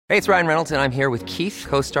Hey, it's Ryan Reynolds, and I'm here with Keith,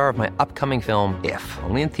 co-star of my upcoming film, If,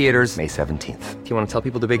 only in theaters May 17th. Do you want to tell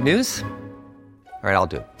people the big news? All right, I'll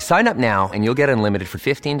do it. Sign up now and you'll get unlimited for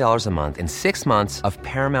 $15 a month and 6 months of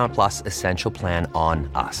Paramount Plus Essential Plan on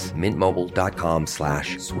us.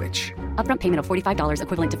 MintMobile.com/switch. Upfront payment of $45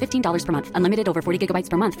 equivalent to $15 per month. Unlimited over 40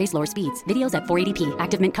 gigabytes per month. Face lower speeds. Videos at 480p.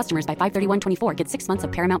 Active Mint customers by 531.24 get 6 months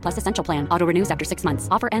of Paramount Plus Essential Plan. Auto renews after 6 months.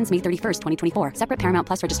 Offer ends May 31st, 2024. Separate Paramount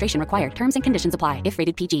Plus registration required. Terms and conditions apply if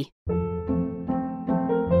rated PG.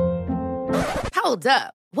 Hold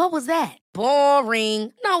up. What was that?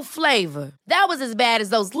 Boring. No flavor. That was as bad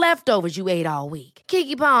as those leftovers you ate all week.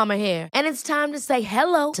 Keke Palmer here, and it's time to say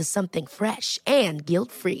hello to something fresh and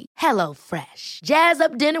guilt-free. Hello Fresh. Jazz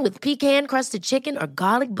up dinner with pecan-crusted chicken or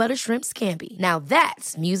garlic butter shrimp scampi. Now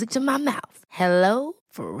that's music to my mouth. Hello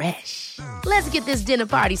Fresh. Let's get this dinner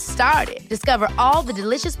party started. Discover all the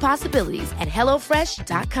delicious possibilities at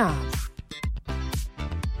hellofresh.com.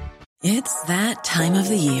 It's that time of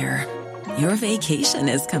the year. Your vacation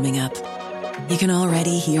is coming up. You can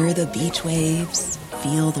already hear the beach waves,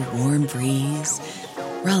 feel the warm breeze,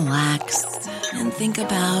 relax, and think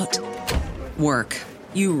about work.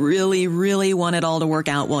 You really, really want it all to work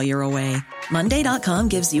out while you're away. Monday.com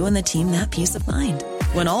gives you and the team that peace of mind.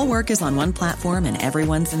 When all work is on one platform and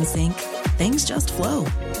everyone's in sync, things just flow.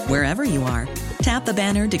 Wherever you are, tap the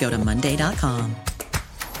banner to go to Monday.com.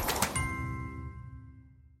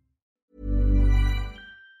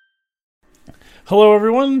 Hello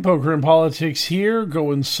everyone, Poker and Politics here,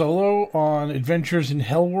 going solo on Adventures in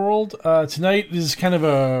Hellworld. Tonight is kind of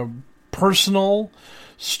a personal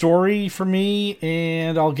story for me,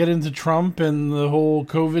 and I'll get into Trump and the whole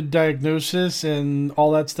COVID diagnosis and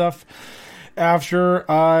all that stuff after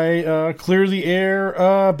I clear the air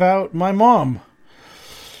about my mom.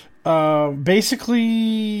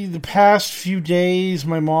 Basically, the past few days,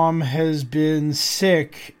 my mom has been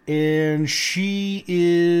sick, and she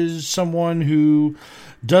is someone who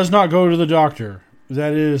does not go to the doctor.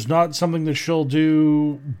 That is not something that she'll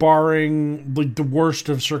do, barring like the worst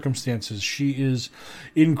of circumstances. She is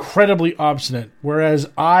incredibly obstinate. Whereas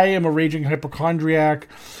I am a raging hypochondriac,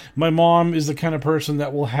 my mom is the kind of person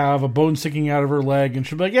that will have a bone sticking out of her leg, and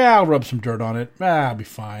she'll be like, yeah, I'll rub some dirt on it. I'll be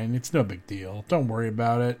fine. It's no big deal. Don't worry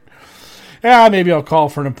about it. Yeah, maybe I'll call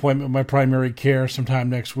for an appointment with my primary care sometime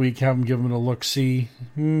next week, have them give them a look-see.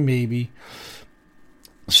 Maybe.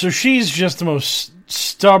 So she's just the most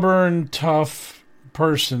stubborn, tough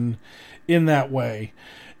person in that way.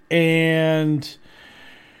 And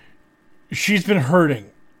she's been hurting.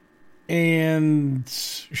 And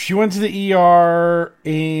she went to the ER,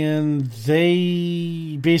 and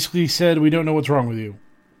they basically said, we don't know what's wrong with you.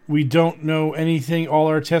 We don't know anything. All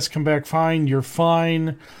our tests come back fine. You're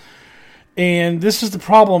fine. And this is the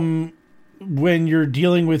problem when you're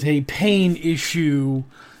dealing with a pain issue,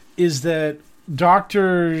 is that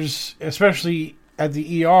doctors, especially at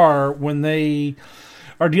the ER, when they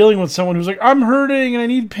are dealing with someone who's like, I'm hurting and I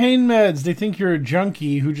need pain meds, they think you're a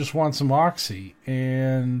junkie who just wants some oxy.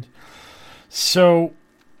 And so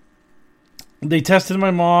they tested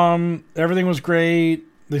my mom. Everything was great.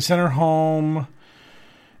 They sent her home.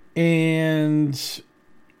 And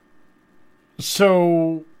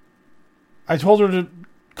so I told her to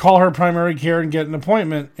call her primary care and get an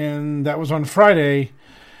appointment, and that was on Friday.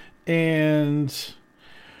 And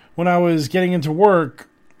when I was getting into work,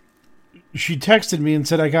 she texted me and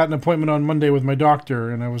said, I got an appointment on Monday with my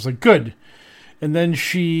doctor, and I was like, good. And then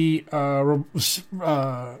she said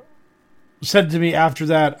to me after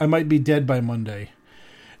that, I might be dead by Monday.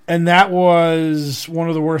 And that was one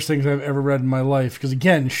of the worst things I've ever read in my life, because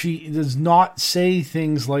again, she does not say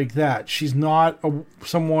things like that. She's not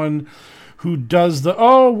someone who does the,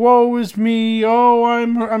 oh, woe is me, oh,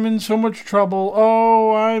 I'm in so much trouble,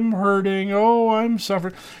 oh, I'm hurting, oh, I'm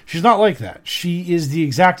suffering. She's not like that. She is the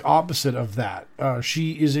exact opposite of that.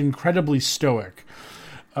 She is incredibly stoic.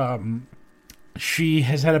 She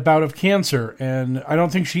has had a bout of cancer, and I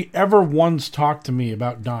don't think she ever once talked to me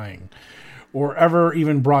about dying or ever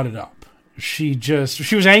even brought it up. She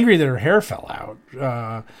was angry that her hair fell out.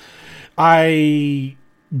 I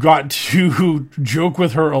got to joke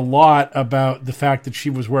with her a lot about the fact that she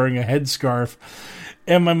was wearing a headscarf.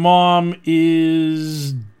 And my mom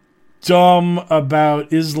is dumb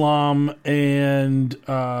about Islam and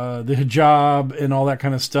the hijab and all that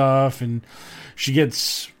kind of stuff. And she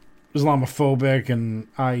gets Islamophobic, and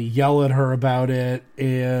I yell at her about it.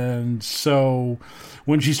 And so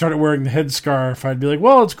when she started wearing the headscarf, I'd be like,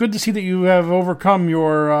 well, it's good to see that you have overcome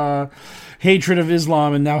your hatred of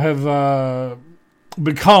Islam and now have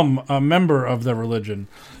become a member of the religion,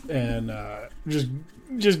 and just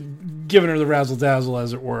giving her the razzle dazzle,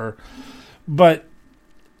 as it were. But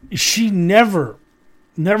she never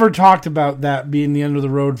talked about that being the end of the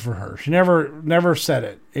road for her. She never said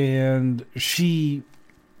it. And she's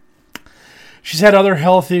had other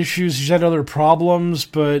health issues. She's had other problems.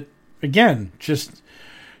 But again, she's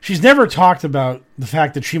never talked about the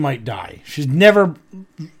fact that she might die. She's never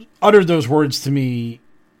uttered those words to me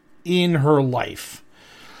in her life.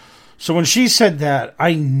 So when she said that,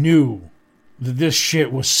 I knew that this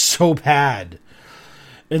shit was so bad.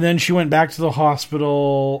 And then she went back to the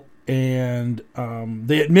hospital, and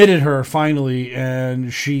they admitted her finally,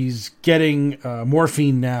 and she's getting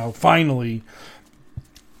morphine now, finally.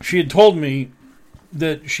 She had told me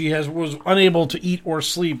that she was unable to eat or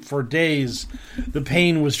sleep for days. The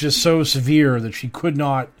pain was just so severe that she could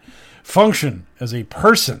not function as a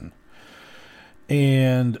person.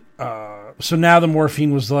 And so now the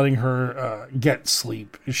morphine was letting her get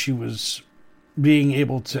sleep. She was being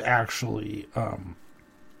able to actually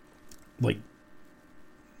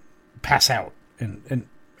pass out and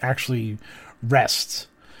actually rest.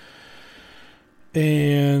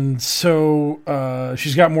 And so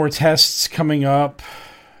she's got more tests coming up.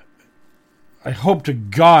 I hope to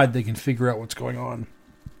God they can figure out what's going on,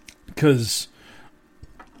 because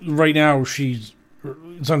right now it's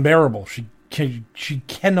unbearable. She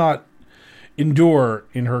cannot endure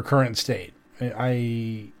in her current state.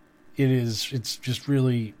 It's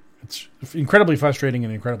incredibly frustrating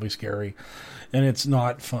and incredibly scary, and it's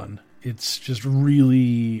not fun. It's just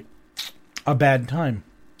really a bad time.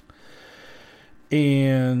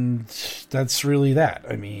 And that's really that.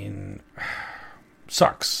 I mean,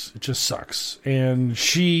 sucks. It just sucks. And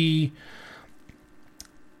she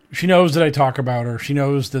knows that I talk about her. She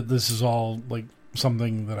knows that this is all like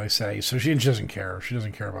something that I say. So she doesn't care. She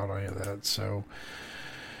doesn't care about any of that. So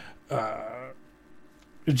I'm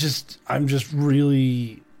just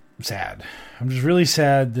really sad. I'm just really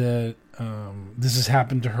sad that this has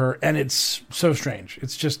happened to her. And it's so strange.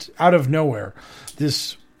 It's just out of nowhere.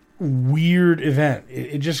 This weird event.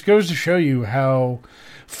 It just goes to show you how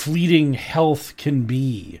fleeting health can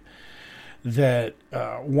be. That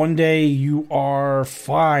one day you are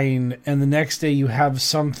fine, and the next day you have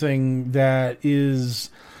something that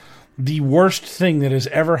is the worst thing that has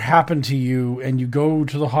ever happened to you, and you go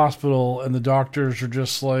to the hospital, and the doctors are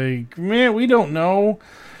just like, man, we don't know.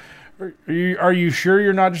 Are you sure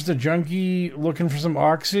you're not just a junkie looking for some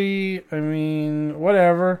oxy? I mean,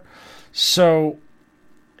 whatever. So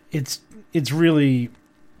it's a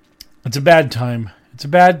bad time. It's a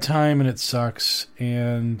bad time, and it sucks.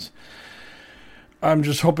 And I'm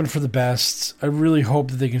just hoping for the best. I really hope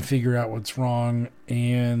that they can figure out what's wrong,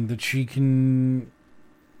 and that she can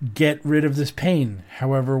get rid of this pain.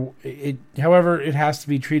 However it has to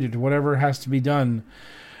be treated, whatever has to be done.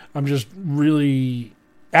 I'm just really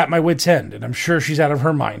at my wit's end, and I'm sure she's out of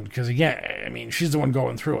her mind, because again, I mean, she's the one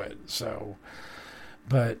going through it. So,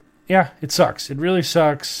 but yeah, it sucks. It really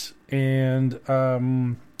sucks. And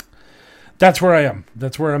that's where I am.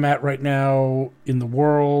 That's where I'm at right now in the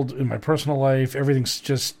world, in my personal life. Everything's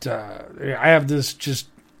just, I have this just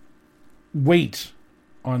weight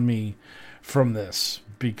on me from this,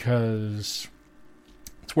 because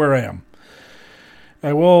it's where I am.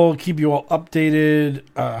 I will keep you all updated.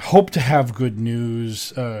 Hope to have good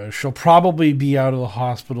news. She'll probably be out of the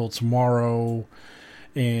hospital tomorrow,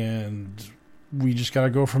 and we just got to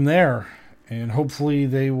go from there. And hopefully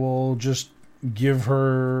they will just give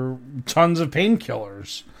her tons of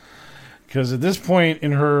painkillers. Because at this point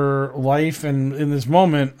in her life and in this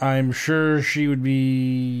moment, I'm sure she would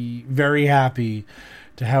be very happy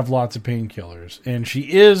to have lots of painkillers. And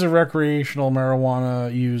she is a recreational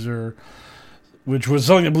marijuana user, which was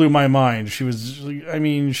something that blew my mind. She would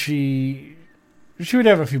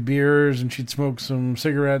have a few beers, and she'd smoke some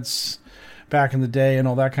cigarettes back in the day and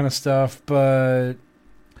all that kind of stuff, but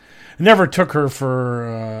I never took her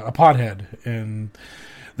for a pothead. And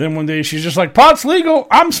then one day she's just like, pot's legal,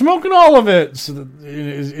 I'm smoking all of it. So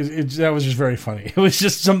that was just very funny. It was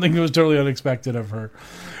just something that was totally unexpected of her,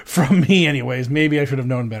 from me anyways. Maybe I should have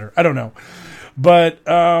known better. I don't know. But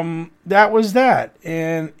that was that.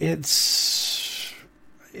 And it's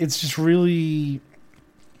just really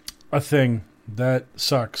a thing that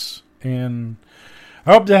sucks. And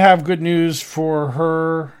I hope to have good news for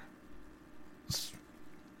her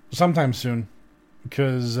sometime soon,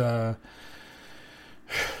 because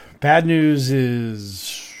bad news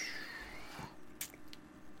is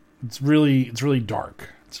it's really dark.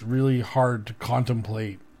 It's really hard to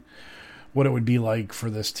contemplate what it would be like for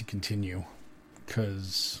this to continue,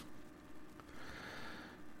 because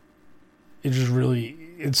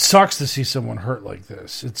it sucks to see someone hurt like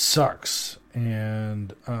this. It sucks.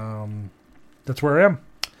 And that's where I am.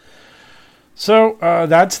 So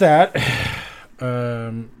that's that.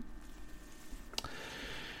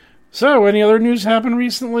 So, any other news happened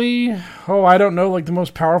recently? Oh, I don't know, like the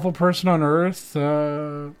most powerful person on Earth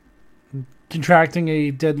contracting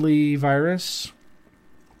a deadly virus.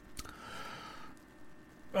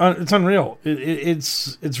 It's unreal.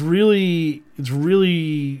 It's really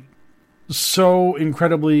so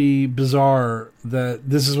incredibly bizarre that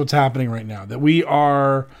this is what's happening right now. That we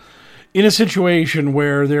are in a situation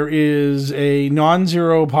where there is a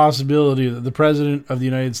non-zero possibility that the President of the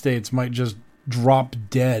United States might just drop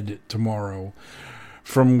dead tomorrow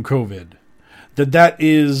from COVID. That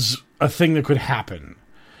is a thing that could happen.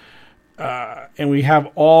 And we have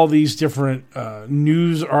all these different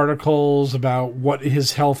news articles about what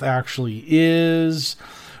his health actually is.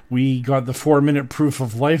 We got the 4-minute proof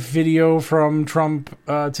of life video from Trump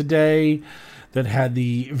today that had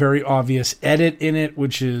the very obvious edit in it,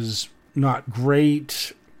 which is not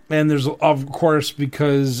great. And there's, of course,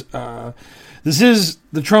 because this is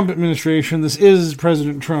the Trump administration, this is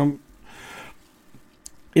President Trump,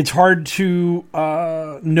 it's hard to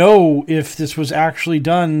know if this was actually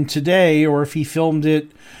done today or if he filmed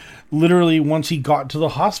it literally once he got to the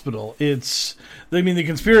hospital. The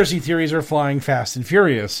conspiracy theories are flying fast and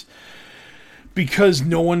furious because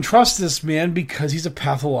no one trusts this man because he's a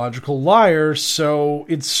pathological liar. So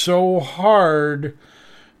it's so hard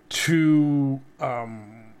to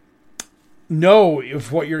know if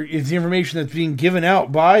the information that's being given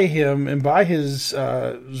out by him and by his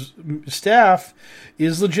staff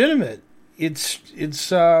is legitimate. It's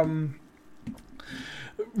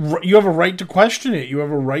you have a right to question it. You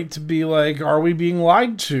have a right to be like, are we being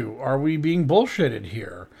lied to? Are we being bullshitted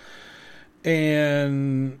here?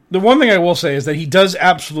 And the one thing I will say is that he does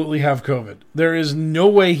absolutely have COVID. There is no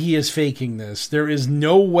way he is faking this. There is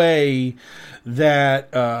no way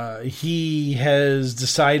that he has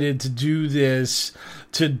decided to do this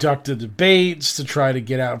to duck the debates, to try to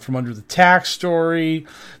get out from under the tax story,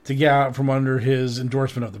 to get out from under his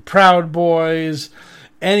endorsement of the Proud Boys,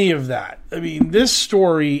 any of that. I mean, this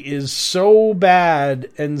story is so bad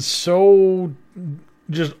and so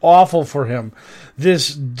just awful for him.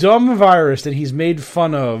 This dumb virus that he's made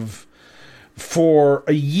fun of for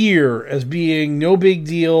a year as being no big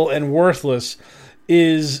deal and worthless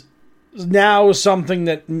is now something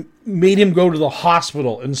that made him go to the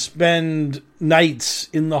hospital and spend nights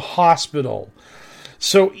in the hospital.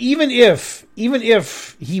 So even if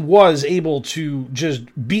he was able to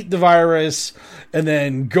just beat the virus and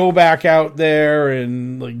then go back out there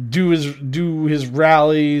and like do his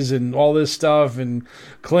rallies and all this stuff and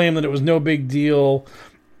claim that it was no big deal,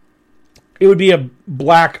 it would be a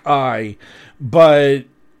black eye. But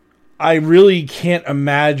I really can't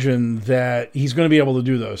imagine that he's going to be able to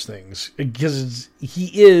do those things because he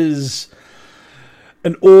is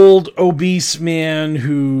an old, obese man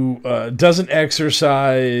who doesn't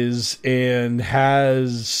exercise and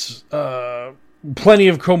has plenty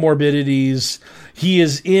of comorbidities. He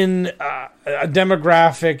is in a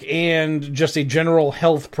demographic and just a general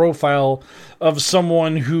health profile of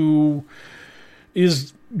someone who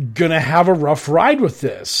is going to have a rough ride with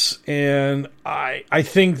this. And I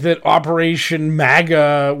think that Operation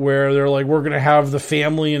MAGA, where they're like, we're going to have the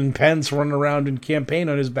family and Pence run around and campaign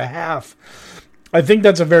on his behalf, I think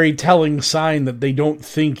that's a very telling sign that they don't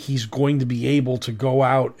think he's going to be able to go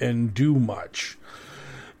out and do much.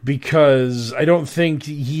 Because I don't think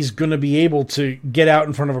he's going to be able to get out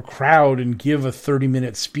in front of a crowd and give a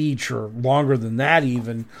 30-minute speech or longer than that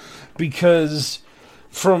even. Because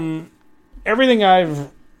from everything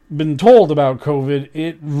I've been told about COVID,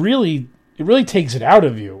 it really takes it out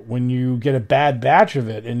of you when you get a bad batch of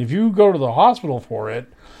it. And if you go to the hospital for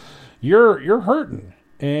it, you're hurting.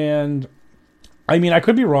 And I mean, I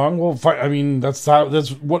could be wrong. Well, I mean, that's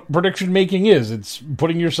what prediction making is. It's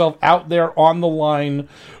putting yourself out there on the line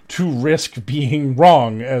to risk being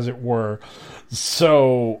wrong, as it were.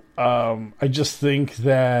 So I just think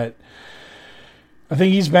that I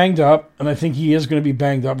think he's banged up, and I think he is going to be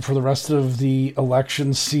banged up for the rest of the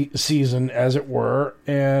election season, as it were.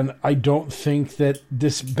 And I don't think that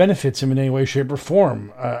this benefits him in any way, shape, or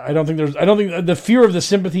form. I don't think the fear of the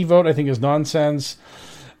sympathy vote, I think, is nonsense.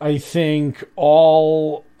 I think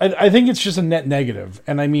it's just a net negative.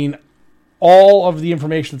 And I mean, all of the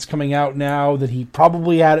information that's coming out now, that he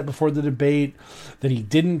probably had it before the debate, that he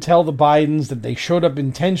didn't tell the Bidens, that they showed up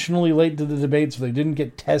intentionally late to the debate so they didn't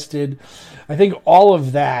get tested. I think all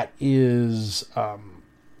of that is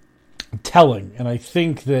telling. And I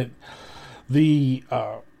think that the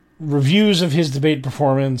reviews of his debate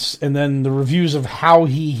performance and then the reviews of how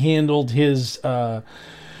he handled his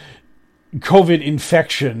COVID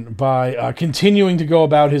infection by continuing to go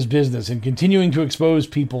about his business and continuing to expose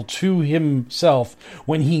people to himself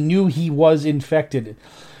when he knew he was infected.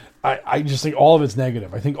 I just think all of it's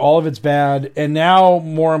negative. I think all of it's bad. And now,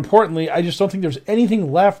 more importantly, I just don't think there's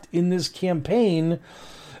anything left in this campaign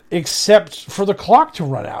except for the clock to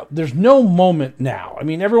run out. There's no moment now. I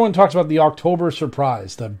mean, everyone talks about the October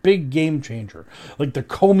surprise, the big game changer, like the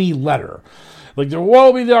Comey letter. Like, what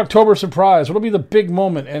will be the October surprise? What will be the big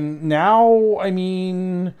moment? And now, I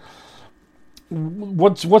mean,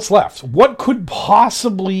 what's left? What could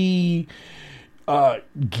possibly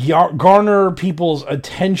garner people's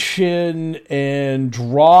attention and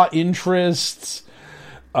draw interests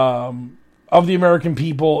of the American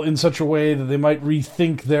people in such a way that they might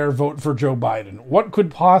rethink their vote for Joe Biden? What could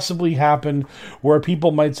possibly happen where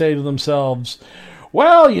people might say to themselves,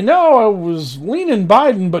 well, you know, I was leaning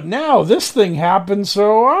Biden, but now this thing happened,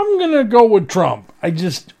 so I'm going to go with Trump. I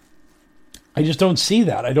just don't see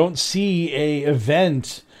that. I don't see a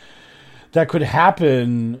event that could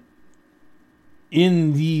happen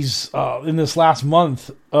in this last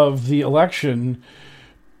month of the election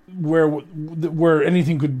where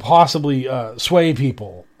anything could possibly sway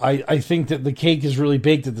people. I think that the cake is really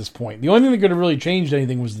baked at this point. The only thing that could have really changed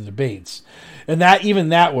anything was the debates, and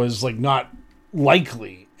that was like not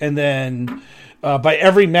likely. And then by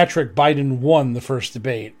every metric, Biden won the first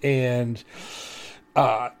debate, and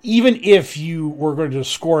even if you were going to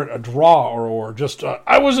score it a draw or just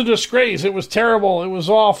I was a disgrace, it was terrible, it was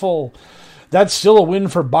awful, that's still a win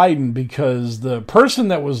for Biden, because the person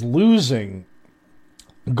that was losing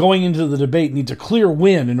going into the debate needs a clear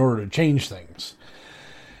win in order to change things.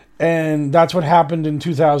 And that's what happened in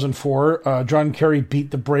 2004. John Kerry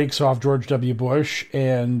beat the brakes off George W. Bush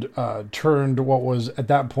and turned what was at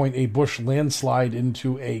that point a Bush landslide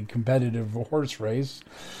into a competitive horse race.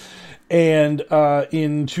 And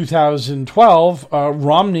in 2012,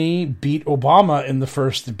 Romney beat Obama in the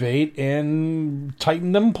first debate and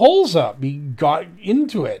tightened them polls up. He got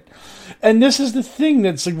into it. And this is the thing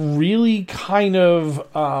that's like really kind of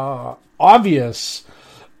obvious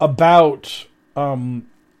about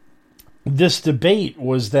this debate,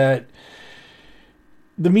 was that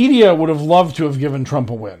the media would have loved to have given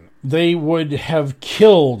Trump a win. They would have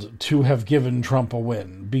killed to have given Trump a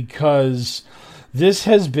win, because this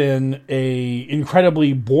has been a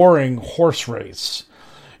incredibly boring horse race.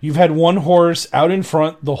 You've had one horse out in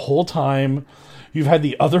front the whole time. You've had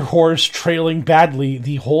the other horse trailing badly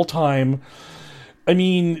the whole time. I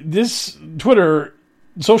mean, this Twitter,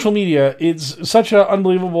 social media, it's such an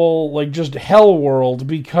unbelievable, like, just hell world,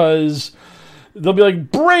 because they'll be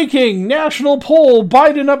like, breaking national poll,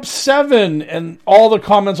 Biden up 7, and all the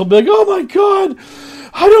comments will be like, oh my God,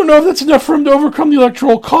 I don't know if that's enough for him to overcome the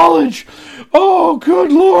Electoral College. Oh,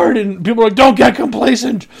 good Lord. And people are like, don't get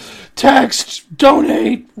complacent. Text,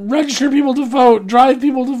 donate, register people to vote, drive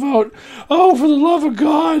people to vote. Oh, for the love of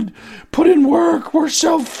God, put in work. We're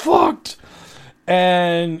so fucked.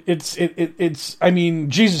 And it's, I mean,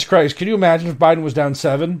 Jesus Christ, can you imagine if Biden was down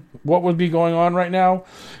 7? What would be going on right now?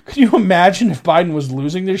 Can you imagine if Biden was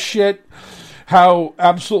losing this shit? How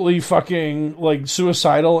absolutely fucking, like,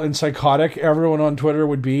 suicidal and psychotic everyone on Twitter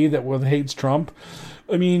would be that hates Trump.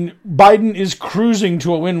 I mean, Biden is cruising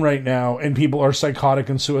to a win right now, and people are psychotic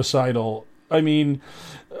and suicidal. I mean,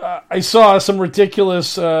 I saw some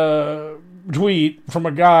ridiculous tweet from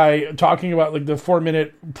a guy talking about, like, the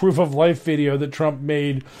 4-minute proof of life video that Trump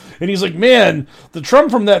made. And he's like, man, the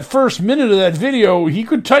Trump from that first minute of that video, he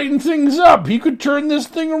could tighten things up. He could turn this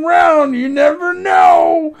thing around. You never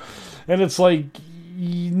know. And it's like,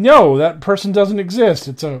 no, that person doesn't exist.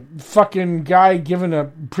 It's a fucking guy giving a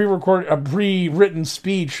pre-written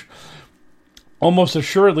speech, almost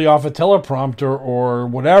assuredly off a teleprompter or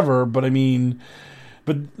whatever. But I mean,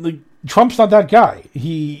 like, Trump's not that guy.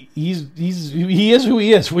 He is who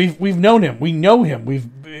he is. We've known him. We know him. He's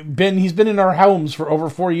been in our homes for over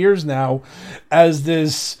 4 years now as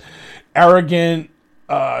this arrogant,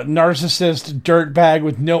 narcissist dirtbag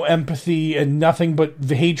with no empathy and nothing but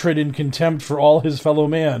hatred and contempt for all his fellow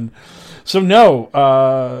man. So no,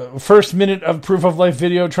 first minute of proof of life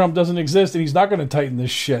video, Trump doesn't exist, and he's not going to tighten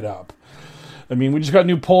this shit up. I mean, we just got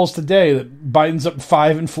new polls today that Biden's up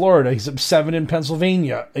 5 in Florida. He's up 7 in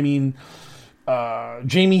Pennsylvania. I mean,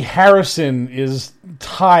 Jamie Harrison is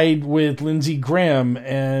tied with Lindsey Graham,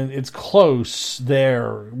 and it's close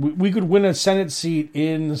there. We could win a Senate seat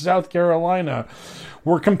in South Carolina.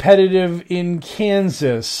 We're competitive in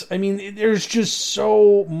Kansas. I mean, there's just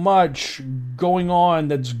so much going on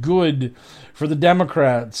that's good for the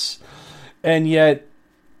Democrats. And yet,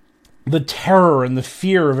 the terror and the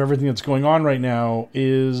fear of everything that's going on right now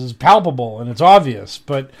is palpable, and it's obvious.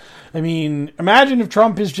 But I mean, imagine if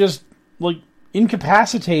Trump is just like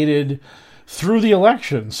incapacitated through the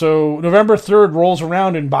election. So November 3rd rolls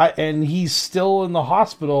around and he's still in the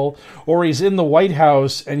hospital, or he's in the White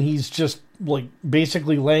House and he's just like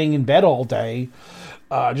basically laying in bed all day,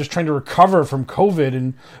 just trying to recover from COVID,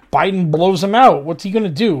 and Biden blows him out. What's he going to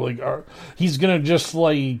do? Like, he's going to just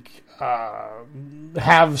like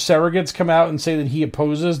have surrogates come out and say that he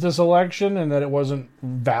opposes this election and that it wasn't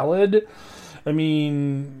valid. I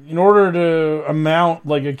mean, in order to mount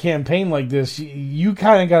like a campaign like this, you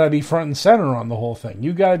kind of got to be front and center on the whole thing.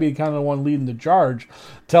 You got to be kind of the one leading the charge,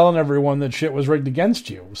 telling everyone that shit was rigged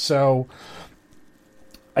against you. So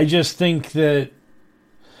I just think that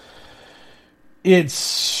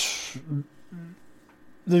it's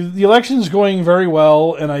the election's going very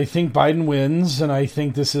well, and I think Biden wins, and I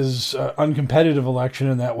think this is an uncompetitive election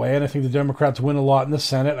in that way, and I think the Democrats win a lot in the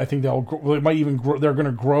Senate. I think they're going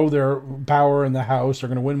to grow their power in the House. They're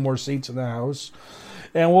going to win more seats in the House,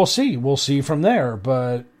 and we'll see from there.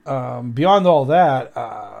 But beyond all that,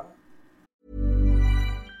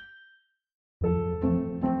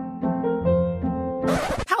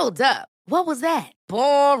 Hold up. What was that?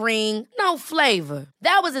 Boring. No flavor.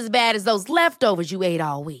 That was as bad as those leftovers you ate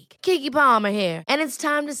all week. Keke Palmer here, and it's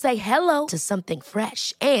time to say hello to something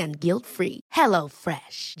fresh and guilt-free. Hello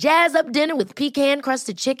Fresh. Jazz up dinner with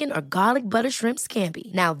pecan-crusted chicken or garlic butter shrimp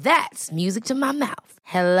scampi. Now that's music to my mouth.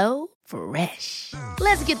 Hello Fresh.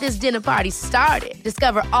 Let's get this dinner party started.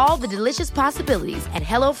 Discover all the delicious possibilities at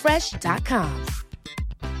hellofresh.com.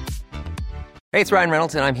 Hey, it's Ryan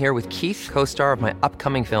Reynolds, and I'm here with Keith, co-star of my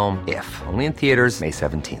upcoming film, If, only in theaters May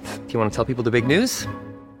 17th. Do you want to tell people the big news?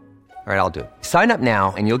 All right, I'll do it. Sign up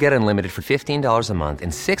now and you'll get unlimited for $15 a month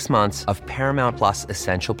and 6 months of Paramount Plus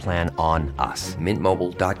Essential Plan on us.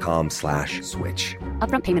 MintMobile.com/switch.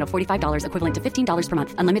 Upfront payment of $45 equivalent to $15 per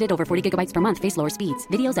month. Unlimited over 40 gigabytes per month. Face lower speeds.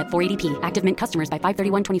 Videos at 480p. Active Mint customers by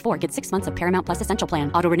 531.24 get 6 months of Paramount Plus Essential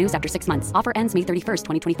Plan. Auto renews after 6 months. Offer ends May 31st,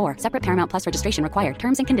 2024. Separate Paramount Plus registration required.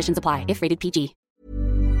 Terms and conditions apply if rated PG.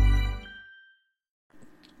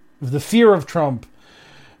 The fear of Trump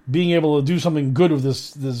being able to do something good with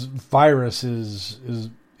this virus is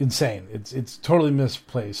insane. It's totally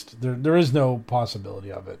misplaced. There is no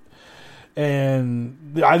possibility of it. And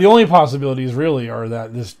the only possibilities really are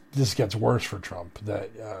that this gets worse for Trump, that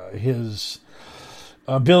his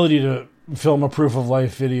ability to film a proof of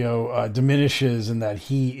life video diminishes, and that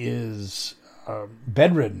he is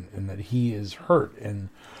bedridden, and that he is hurt, and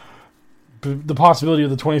the possibility of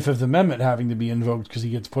the 25th Amendment having to be invoked because he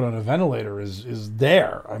gets put on a ventilator is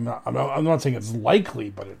there. I'm not saying it's likely,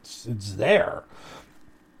 but it's there,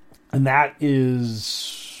 and that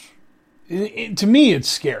is, to me, it's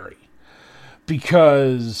scary.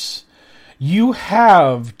 Because you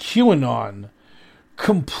have QAnon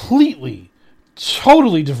completely,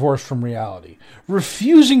 totally divorced from reality,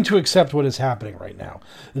 refusing to accept what is happening right now.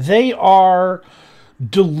 They are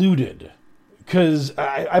deluded. Because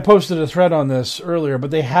I posted a thread on this earlier,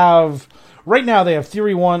 but right now they have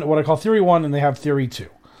Theory 1, what I call Theory 1, and they have Theory 2.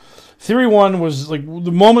 Theory 1 was like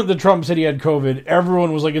the moment that Trump said he had COVID,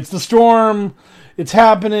 everyone was like, it's the storm. It's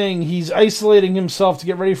happening. He's isolating himself to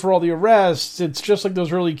get ready for all the arrests. It's just like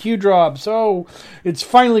those early Q drops. Oh, it's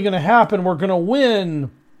finally going to happen. We're going to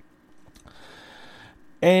win.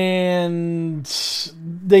 And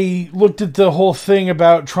they looked at the whole thing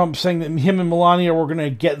about Trump saying that him and Melania were going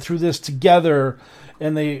to get through this together.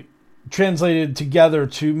 And they translated together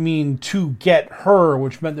to mean to get her,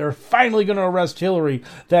 which meant they're finally going to arrest Hillary.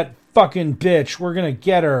 That fucking bitch. We're going to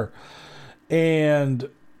get her. And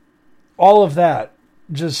all of that,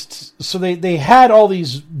 just so they had all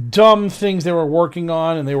these dumb things they were working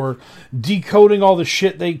on, and they were decoding all the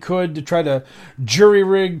shit they could to try to jury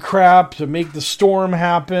rig crap to make the storm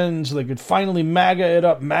happen so they could finally MAGA it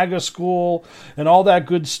up, MAGA school, and all that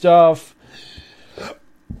good stuff.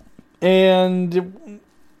 And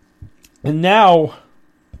now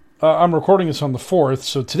I'm recording this on the 4th,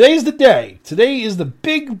 so today's the day. Today is the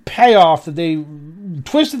big payoff that they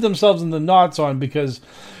twisted themselves in the knots on, because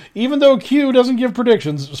even though Q doesn't give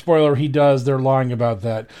predictions, spoiler, he does, they're lying about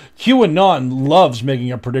that. QAnon loves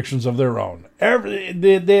making up predictions of their own.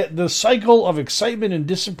 The cycle of excitement and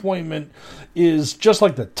disappointment is just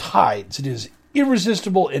like the tides. It is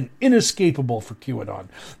irresistible and inescapable for QAnon.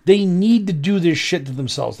 They need to do this shit to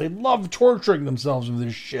themselves. They love torturing themselves with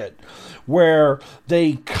this shit, where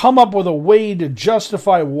they come up with a way to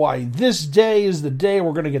justify why this day is the day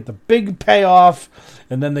we're going to get the big payoff,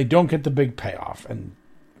 and then they don't get the big payoff. And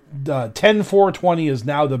 10/4/20 is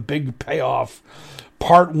now the big payoff,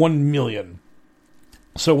 part 1 million.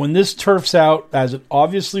 So when this turfs out, as it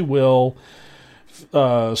obviously will,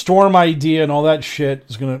 Storm idea and all that shit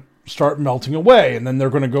is going to start melting away. And then they're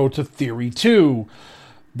going to go to theory 2,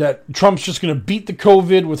 that Trump's just going to beat the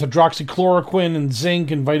COVID with hydroxychloroquine and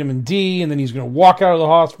zinc and vitamin D, and then he's going to walk out of the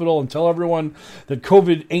hospital and tell everyone that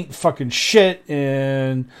COVID ain't fucking shit,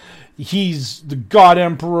 and he's the God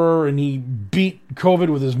Emperor, and he beat COVID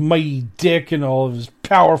with his mighty dick and all of his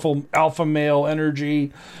powerful alpha male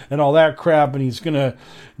energy and all that crap, and he's going to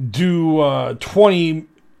do a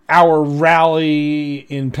 20-hour rally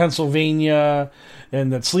in Pennsylvania,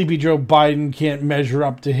 and that Sleepy Joe Biden can't measure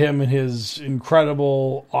up to him and his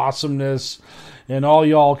incredible awesomeness, and all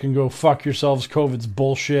y'all can go fuck yourselves. COVID's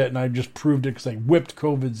bullshit, and I just proved it because I whipped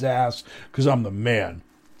COVID's ass because I'm the man.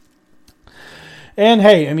 And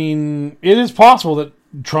hey, I mean, it is possible that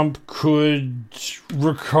Trump could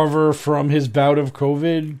recover from his bout of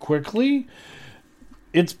COVID quickly.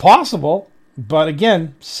 It's possible, but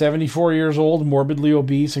again, 74 years old, morbidly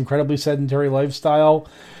obese, incredibly sedentary lifestyle,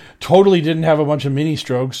 totally didn't have a bunch of mini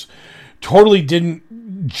strokes, totally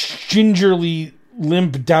didn't gingerly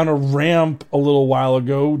limp down a ramp a little while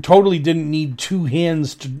ago, totally didn't need 2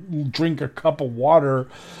 hands to drink a cup of water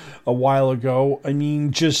a while ago. I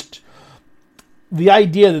mean, just the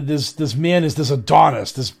idea that this man is this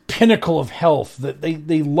Adonis, this pinnacle of health that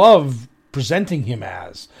they love presenting him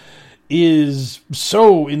as, is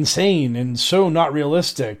so insane and so not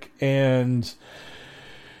realistic. And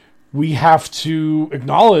we have to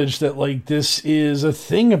acknowledge that, like, this is a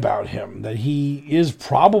thing about him, that he is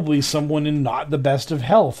probably someone in not the best of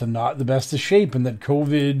health and not the best of shape, and that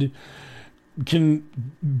COVID can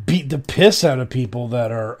beat the piss out of people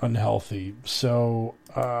that are unhealthy. So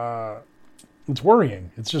it's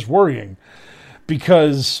worrying. It's just worrying,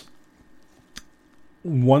 because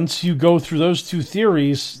once you go through those 2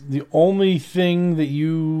 theories, the only thing that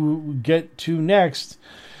you get to next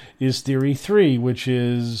is theory 3, which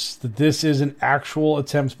is that this is an actual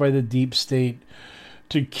attempt by the deep state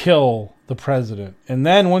to kill the president. And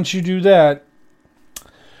then once you do that,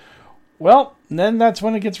 well, then that's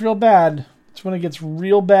when it gets real bad. It's when it gets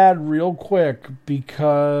real bad real quick,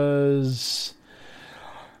 because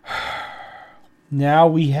now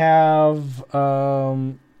we have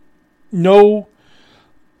no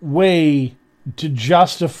way to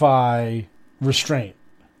justify restraint.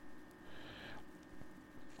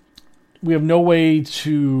 We have no way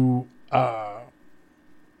to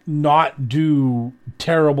not do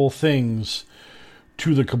terrible things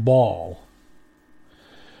to the cabal,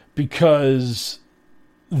 because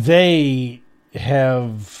they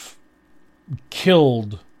have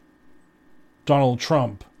killed Donald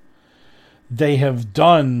Trump. They have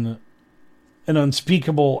done an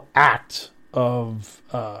unspeakable act of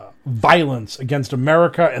violence against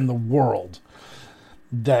America and the world,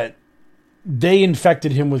 that they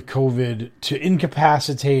infected him with COVID to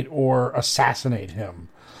incapacitate or assassinate him.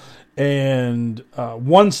 And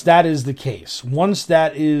once that is the case, once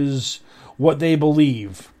that is what they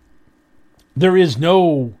believe, there is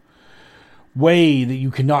no way that you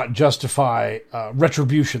cannot justify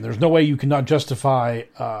retribution. There's no way you cannot justify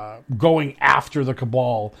going after the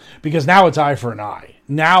cabal, because now it's eye for an eye.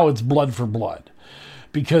 Now it's blood for blood,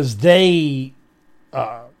 because they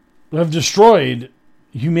have destroyed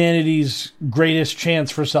humanity's greatest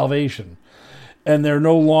chance for salvation. And they're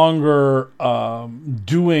no longer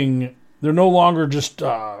they're no longer just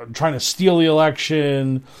trying to steal the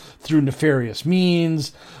election through nefarious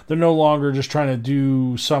means. They're no longer just trying to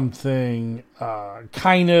do something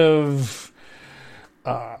kind of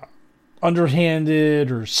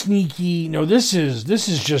underhanded or sneaky. No, this is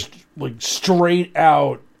just like straight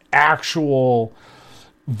out actual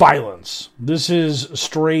violence. This is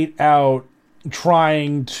straight out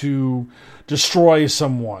trying to destroy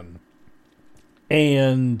someone.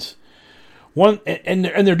 And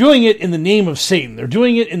they're doing it in the name of Satan. They're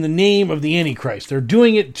doing it in the name of the Antichrist. They're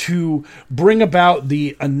doing it to bring about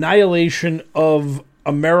the annihilation of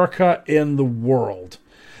America and the world.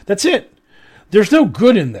 That's it. There's no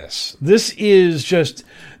good in this. This is just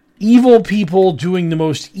evil people doing the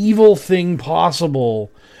most evil thing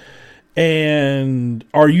possible. And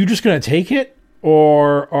are you just going to take it?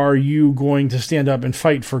 Or are you going to stand up and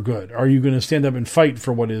fight for good? Are you going to stand up and fight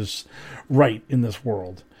for what is right in this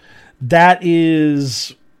world? That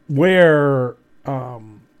is where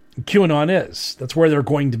QAnon is. That's where they're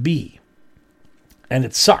going to be. And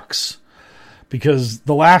it sucks, because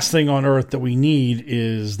the last thing on earth that we need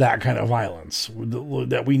is that kind of violence.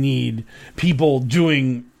 That we need people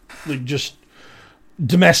doing like just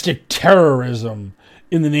domestic terrorism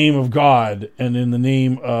in the name of God and in the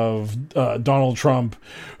name of Donald Trump,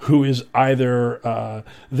 who is either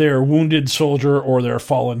their wounded soldier or their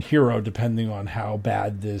fallen hero, depending on how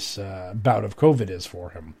bad this bout of COVID is for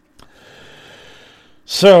him.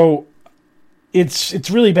 So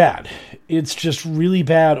it's really bad. It's just really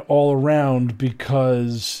bad all around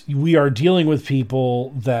because we are dealing with people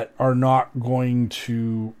that are not going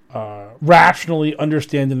to rationally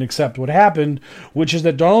understand and accept what happened, which is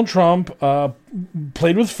that Donald Trump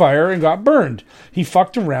played with fire and got burned. He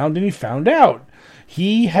fucked around and he found out.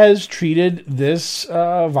 He has treated this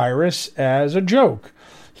virus as a joke.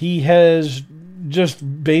 He has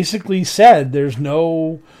just basically said there's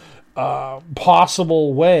no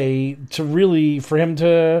possible way to really, for him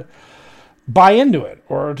to buy into it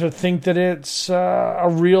or to think that it's a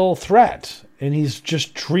real threat. And he's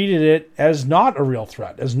just treated it as not a real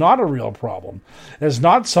threat, as not a real problem, as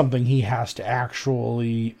not something he has to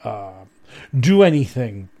actually do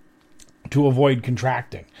anything to avoid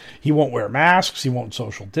contracting. He won't wear masks. He won't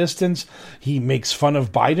social distance. He makes fun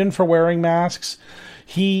of Biden for wearing masks.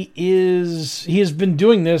 He has been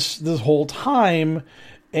doing this whole time,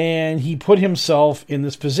 and he put himself in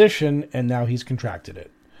this position, and now he's contracted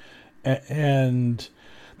it. And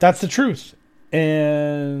that's the truth.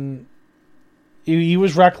 And he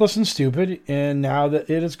was reckless and stupid, and now that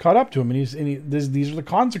it has caught up to him, and these are the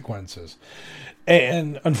consequences.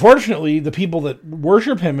 And unfortunately, the people that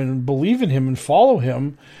worship him and believe in him and follow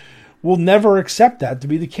him will never accept that to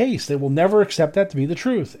be the case. They will never accept that to be the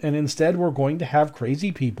truth. And instead, we're going to have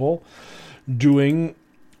crazy people doing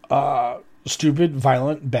stupid,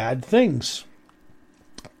 violent, bad things.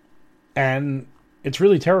 And it's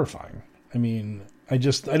really terrifying. I mean, I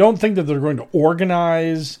don't think that they're going to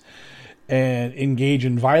organize and engage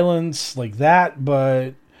in violence like that, but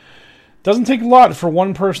it doesn't take a lot for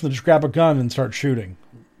one person to just grab a gun and start shooting,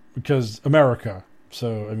 because America.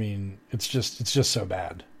 So, I mean, it's just so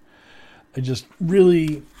bad. I'm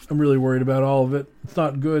really worried about all of it. It's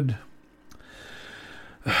not good.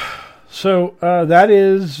 So that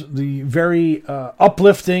is the very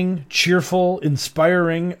uplifting, cheerful,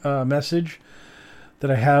 inspiring message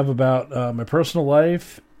that I have about my personal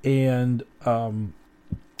life and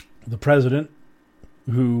the president,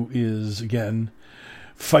 who is, again,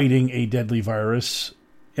 fighting a deadly virus,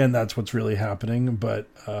 and that's what's really happening. But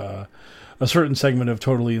a certain segment of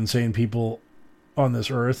totally insane people on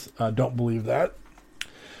this earth don't believe that.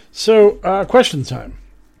 So, question time.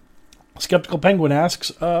 Skeptical Penguin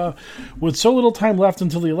asks, with so little time left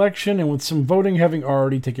until the election and with some voting having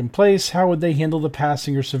already taken place, how would they handle the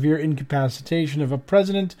passing or severe incapacitation of a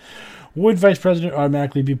president? Would vice president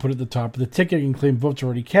automatically be put at the top of the ticket and claim votes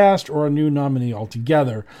already cast, or a new nominee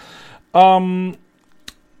altogether?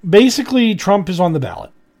 Basically, Trump is on the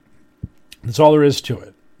ballot. That's all there is to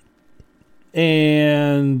it.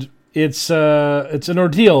 And it's an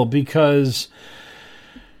ordeal, because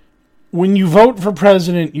when you vote for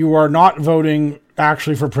president, you are not voting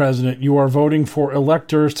actually for president. You are voting for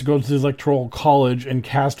electors to go to the Electoral College and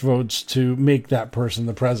cast votes to make that person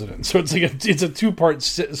the president. So it's like a two-part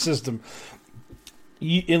system.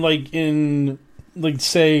 In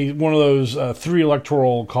say one of those 3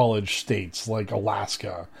 Electoral College states like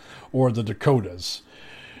Alaska or the Dakotas,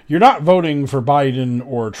 you're not voting for Biden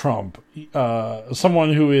or Trump.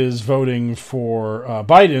 Someone who is voting for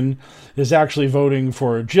Biden is actually voting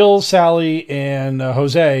for Jill, Sally, and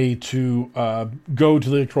Jose to go to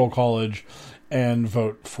the Electoral College and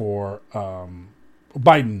vote for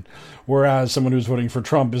Biden. Whereas someone who's voting for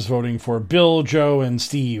Trump is voting for Bill, Joe, and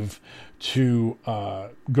Steve to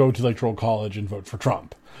go to the Electoral College and vote for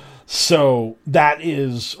Trump. So that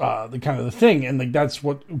is the kind of the thing, and that's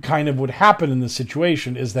what kind of would happen in this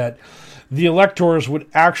situation, is that the electors would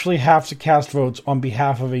actually have to cast votes on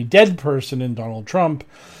behalf of a dead person in Donald Trump,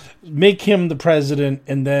 make him the president,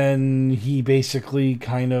 and then he basically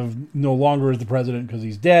kind of no longer is the president because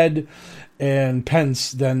he's dead, and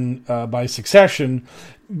Pence then by succession,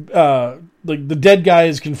 like the dead guy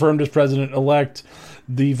is confirmed as president-elect,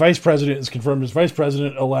 the vice president is confirmed as vice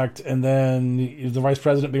president-elect, and then the vice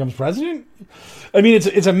president becomes president. I mean,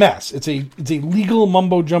 it's a mess. It's a legal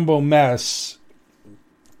mumbo-jumbo mess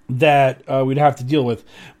that we'd have to deal with.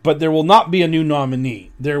 But there will not be a new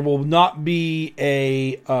nominee. There will not be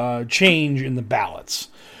a change in the ballots.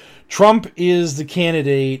 Trump is the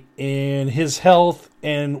candidate, and his health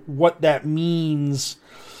and what that means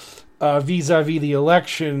vis-a-vis the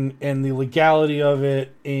election and the legality of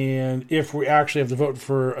it, and if we actually have to vote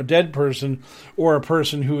for a dead person or a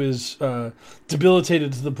person who is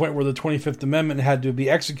debilitated to the point where the 25th Amendment had to be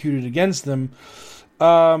executed against them,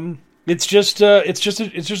 it's just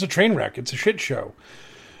a train wreck. It's a shit show.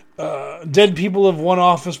 Dead people have won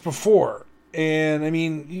office before, and I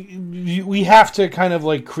mean, we have to kind of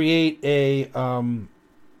like create a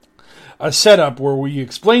setup where we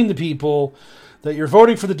explain to people that you're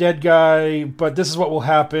voting for the dead guy, but this is what will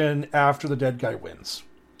happen after the dead guy wins.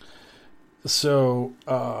 So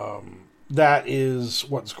that is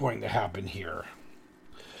what's going to happen here.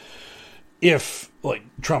 If, like,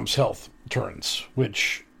 Trump's health turns,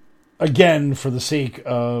 which, again, for the sake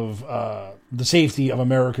of the safety of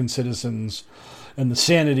American citizens and the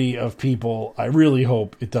sanity of people, I really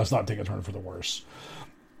hope it does not take a turn for the worse.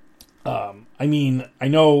 I mean, I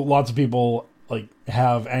know lots of people, like,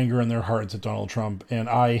 have anger in their hearts at Donald Trump, and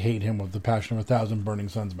I hate him with the passion of 1,000 burning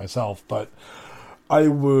suns myself, but I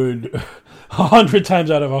would 100 times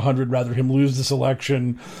out of 100 rather him lose this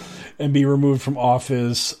election and be removed from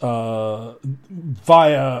office via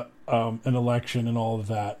an election and all of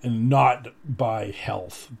that, and not by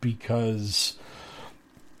health, because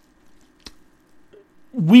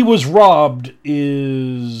 "we was robbed"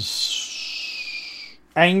 is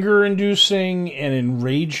anger-inducing and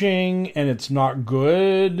enraging, and it's not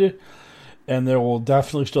good. And there will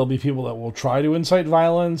definitely still be people that will try to incite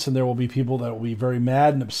violence, and there will be people that will be very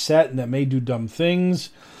mad and upset and that may do dumb things.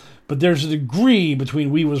 But there's a degree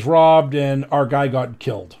between "we was robbed" and "our guy got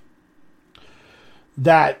killed."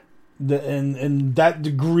 And that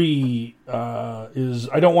degree is,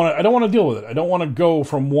 I don't want to deal with it. I don't want to go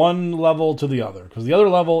from one level to the other, because the other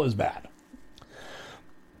level is bad.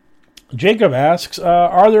 Jacob asks,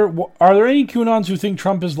 are there any QAnons who think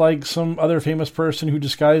Trump is like some other famous person who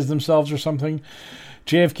disguised themselves or something?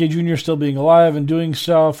 JFK Jr. still being alive and doing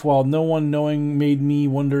stuff, while no one knowing made me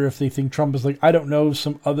wonder if they think Trump is like, I don't know,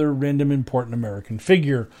 some other random important American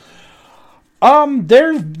figure.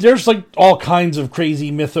 There's like all kinds of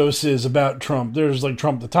crazy mythoses about Trump. There's like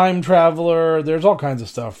Trump the Time Traveler. There's all kinds of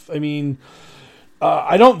stuff. I mean,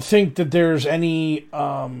 I don't think that there's any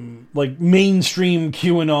like mainstream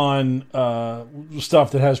QAnon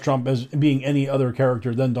stuff that has Trump as being any other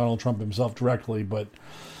character than Donald Trump himself directly. But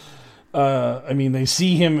I mean, they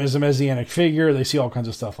see him as a messianic figure. They see all kinds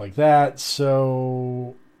of stuff like that.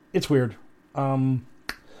 So it's weird.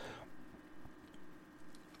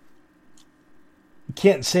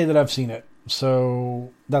 Can't say that I've seen it.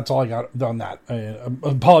 So that's all I got on that. I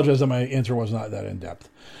apologize that my answer was not that in-depth.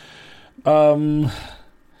 A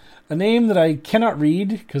name that I cannot read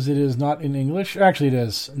because it is not in English. Actually, it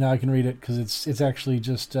is. Now I can read it because it's actually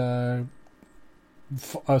just a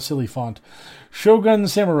silly font. Shogun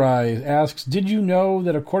Samurai asks, did you know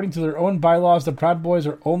that according to their own bylaws, the Proud Boys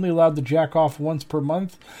are only allowed to jack off once per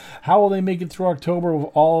month? How will they make it through October with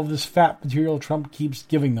all of this fat material Trump keeps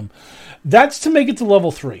giving them? That's to make it to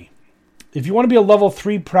level 3. If you want to be a level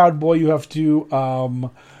 3 Proud Boy, you have to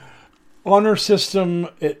honor system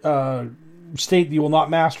state that you will not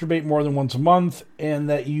masturbate more than once a month, and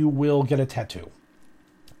that you will get a tattoo.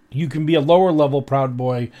 You can be a lower level Proud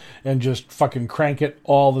Boy and just fucking crank it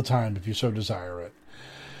all the time if you so desire it.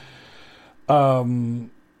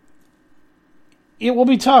 It will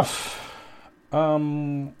be tough. It's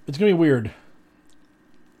going to be weird.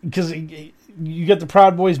 Because you get the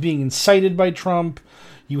Proud Boys being incited by Trump.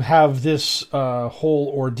 You have this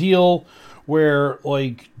whole ordeal where,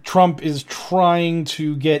 like, Trump is trying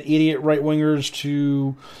to get idiot right-wingers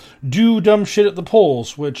to do dumb shit at the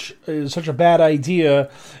polls, which is such a bad idea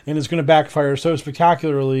and is going to backfire so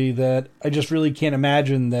spectacularly that I just really can't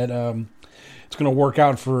imagine that it's going to work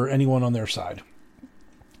out for anyone on their side.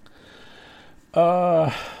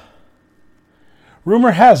 Rumor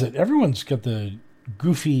has it, everyone's got the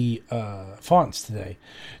goofy fonts today.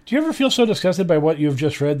 Do you ever feel so disgusted by what you have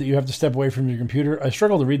just read that you have to step away from your computer? I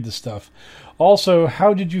struggle to read this stuff. Also,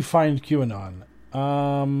 how did you find QAnon?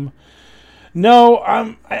 No,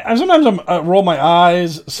 I sometimes roll my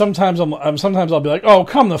eyes. Sometimes I'll be like, oh,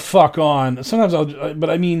 come the fuck on. Sometimes but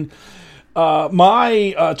I mean,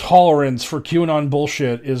 my tolerance for QAnon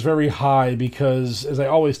bullshit is very high because, as I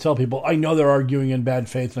always tell people, I know they're arguing in bad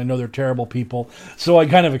faith and I know they're terrible people, so I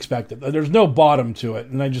kind of expect it. There's no bottom to it,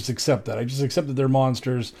 and I just accept that. I just accept that they're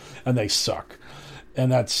monsters and they suck,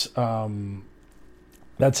 and that's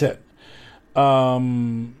it.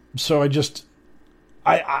 So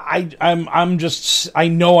I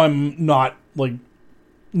know I'm not like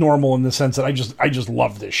normal in the sense that I just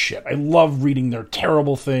love this shit. I love reading their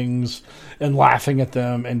terrible things and laughing at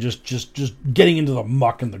them and just getting into the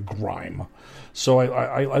muck and the grime. So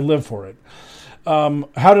I live for it.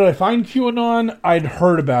 How did I find QAnon? I'd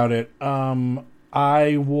heard about it.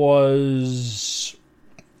 I was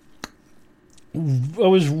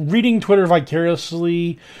reading Twitter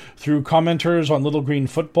vicariously through commenters on Little Green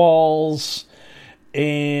Footballs,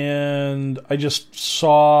 and I just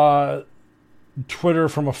saw Twitter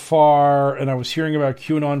from afar, and I was hearing about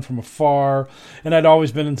QAnon from afar, and I'd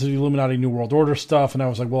always been into the Illuminati New World Order stuff, and I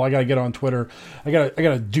was like, well, I gotta get on Twitter. I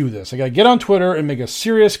gotta do this. I gotta get on Twitter and make a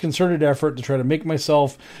serious, concerted effort to try to make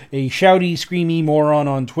myself a shouty, screamy moron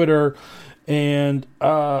on Twitter, And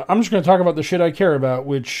I'm just going to talk about the shit I care about,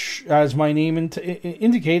 which, as my name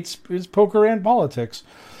indicates, is poker and politics.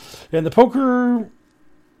 And the poker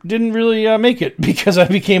didn't really make it because I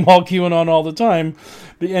became all QAnon all the time.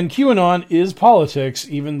 And QAnon is politics,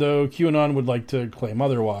 even though QAnon would like to claim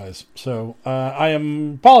otherwise. So I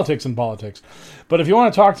am politics and politics. But if you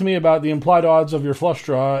want to talk to me about the implied odds of your flush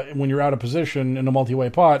draw when you're out of position in a multi-way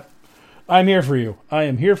pot, I'm here for you. I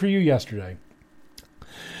am here for you yesterday.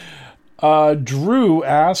 Drew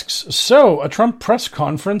asks, so a Trump press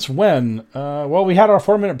conference when? Well, we had our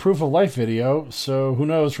 4-minute proof of life video, so who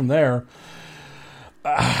knows from there.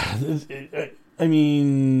 I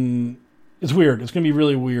mean, it's weird. It's going to be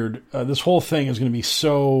really weird. This whole thing is going to be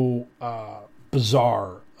so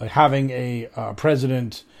bizarre. Like having a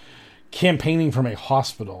president campaigning from a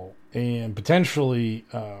hospital and potentially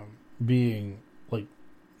being like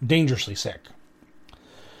dangerously sick.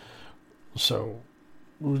 So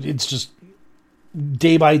it's just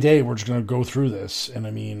day by day we're just going to go through this. And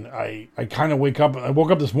I mean, I kind of I woke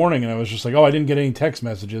up this morning and I was just like, oh, I didn't get any text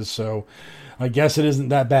messages, so I guess it isn't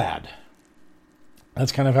that bad.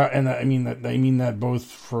 That's kind of how, and I mean that both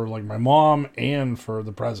for like my mom and for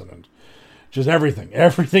the president. Just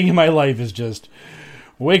everything in my life is just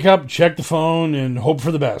wake up, check the phone, and hope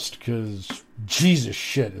for the best, because Jesus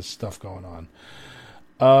shit is stuff going on.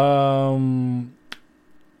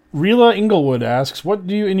 Rila Inglewood asks, what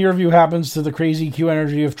do you, in your view, happens to the crazy Q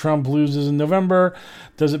energy if Trump loses in November?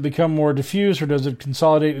 Does it become more diffuse, or does it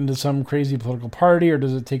consolidate into some crazy political party, or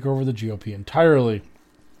does it take over the GOP entirely?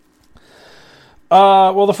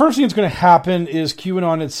 Well, the first thing that's going to happen is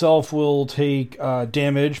QAnon itself will take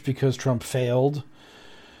damage because Trump failed,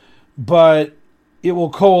 but it will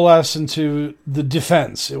coalesce into the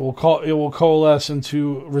defense. It will coalesce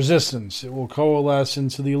into resistance. It will coalesce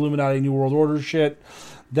into the Illuminati New World Order shit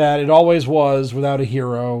that it always was without a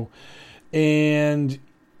hero. And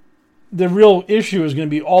the real issue is going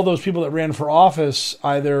to be all those people that ran for office,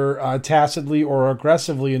 either tacitly or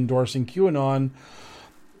aggressively endorsing QAnon.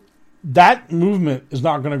 That movement is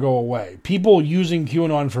not going to go away. People using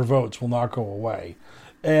QAnon for votes will not go away.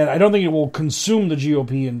 And I don't think it will consume the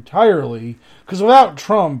GOP entirely, because without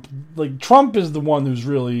Trump, like, Trump is the one who's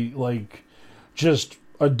really, like, just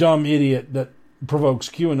a dumb idiot that provokes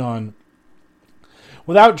QAnon.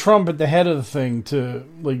 Without Trump at the head of the thing to,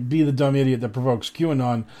 like, be the dumb idiot that provokes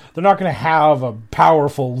QAnon, they're not going to have a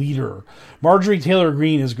powerful leader. Marjorie Taylor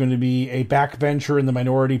Greene is going to be a backbencher in the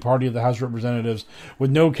minority party of the House of Representatives with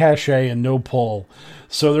no cachet and no pull.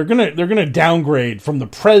 So they're gonna downgrade from the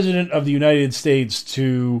president of the United States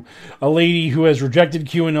to a lady who has rejected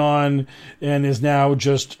QAnon and is now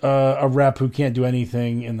just a rep who can't do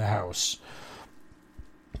anything in the House.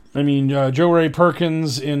 I mean, Jo Ray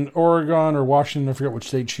Perkins in Oregon or Washington, I forget which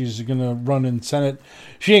state she's going to run in Senate.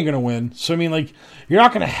 She ain't going to win. So, I mean, like, you're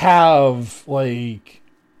not going to have, like,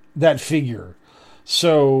 that figure.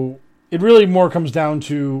 So, it really more comes down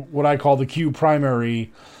to what I call the Q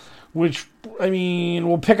primary, which, I mean,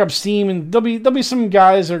 will pick up steam, and there'll be some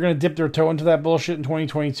guys that are going to dip their toe into that bullshit in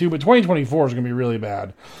 2022, but 2024 is going to be really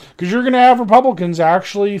bad. Because you're going to have Republicans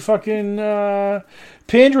actually fucking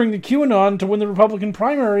pandering to QAnon to win the Republican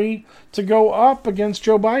primary to go up against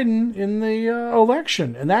Joe Biden in the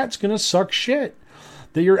election. And that's going to suck shit.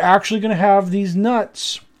 That you're actually going to have these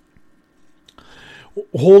nuts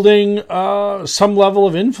holding some level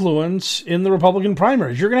of influence in the Republican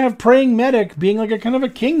primaries. You're going to have Praying Medic being like a kind of a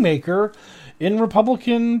kingmaker in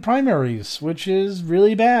Republican primaries, which is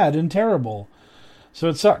really bad and terrible. So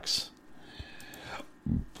it sucks.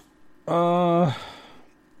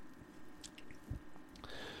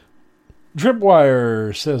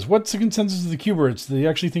 Tripwire says, what's the consensus of the Q-Berts? Do they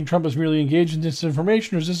actually think Trump is merely engaged in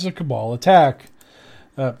disinformation, or is this a cabal attack?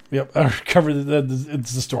 Yep, I covered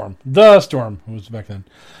it's the storm. The storm. It was back then.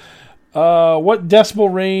 What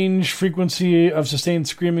decibel range frequency of sustained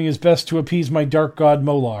screaming is best to appease my dark god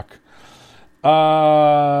Moloch?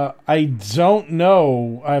 I don't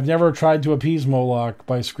know. I've never tried to appease Moloch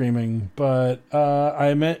by screaming, but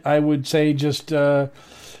I would say just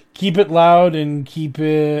keep it loud and keep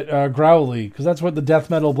it growly, because that's what the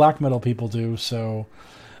death metal, black metal people do. So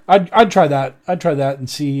I'd try that. I'd try that and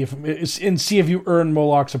see if you earn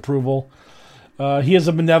Moloch's approval. He is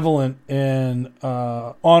a benevolent and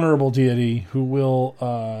honorable deity who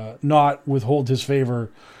will not withhold his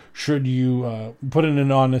favor should you put in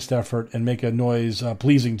an honest effort and make a noise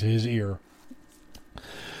pleasing to his ear.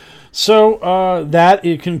 So that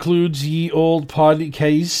it concludes ye old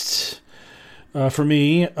podcast. For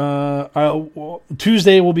me,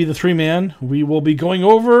 Tuesday will be the 3-man. We will be going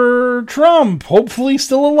over Trump, hopefully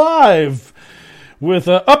still alive. with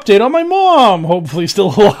an update on my mom, hopefully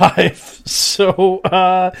still alive. So,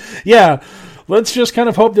 yeah, let's just kind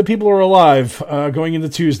of hope that people are alive going into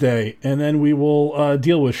Tuesday, and then we will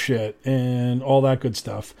deal with shit and all that good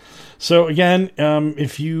stuff. So, again,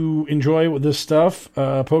 if you enjoy this stuff,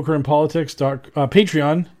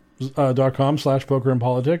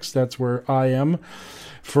 patreon.com/pokerandpolitics. That's where I am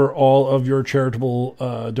for all of your charitable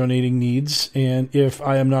donating needs. And if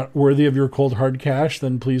I am not worthy of your cold hard cash,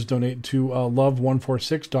 then please donate to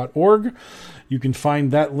love146.org. You can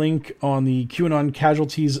find that link on the QAnon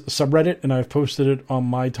Casualties subreddit, and I've posted it on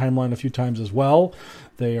my timeline a few times as well.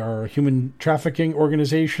 They are a human trafficking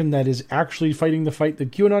organization that is actually fighting the fight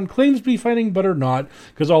that QAnon claims to be fighting, but are not,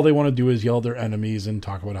 because all they want to do is yell at their enemies and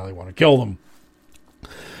talk about how they want to kill them.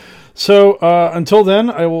 So until then,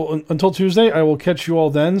 until Tuesday, I will catch you all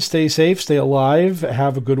then. Stay safe, stay alive,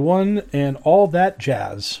 have a good one, and all that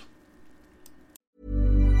jazz.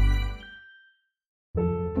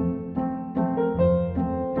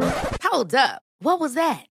 Hold up. What was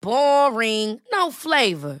that? Boring. No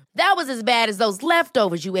flavor. That was as bad as those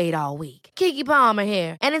leftovers you ate all week. Keke Palmer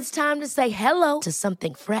here, and it's time to say hello to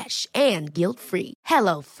something fresh and guilt-free.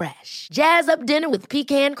 Hello Fresh. Jazz up dinner with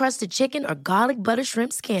pecan-crusted chicken or garlic butter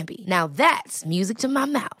shrimp scampi. Now that's music to my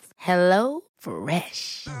mouth. Hello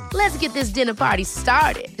Fresh. Let's get this dinner party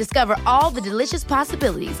started. Discover all the delicious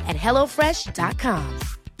possibilities at HelloFresh.com.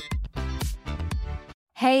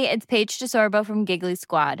 Hey, it's Paige DeSorbo from Giggly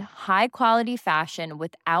Squad. High quality fashion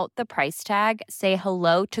without the price tag. Say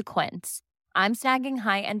hello to Quince. I'm snagging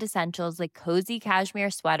high-end essentials like cozy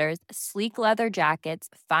cashmere sweaters, sleek leather jackets,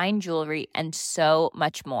 fine jewelry, and so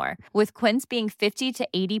much more. With Quince being 50 to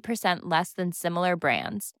 80% less than similar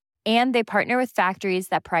brands. And they partner with factories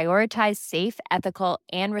that prioritize safe, ethical,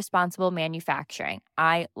 and responsible manufacturing.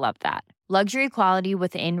 I love that. Luxury quality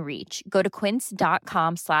within reach. Go to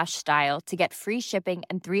quince.com/style to get free shipping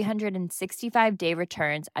and 365-day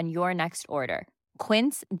returns on your next order.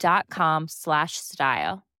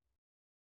 Quince.com/style.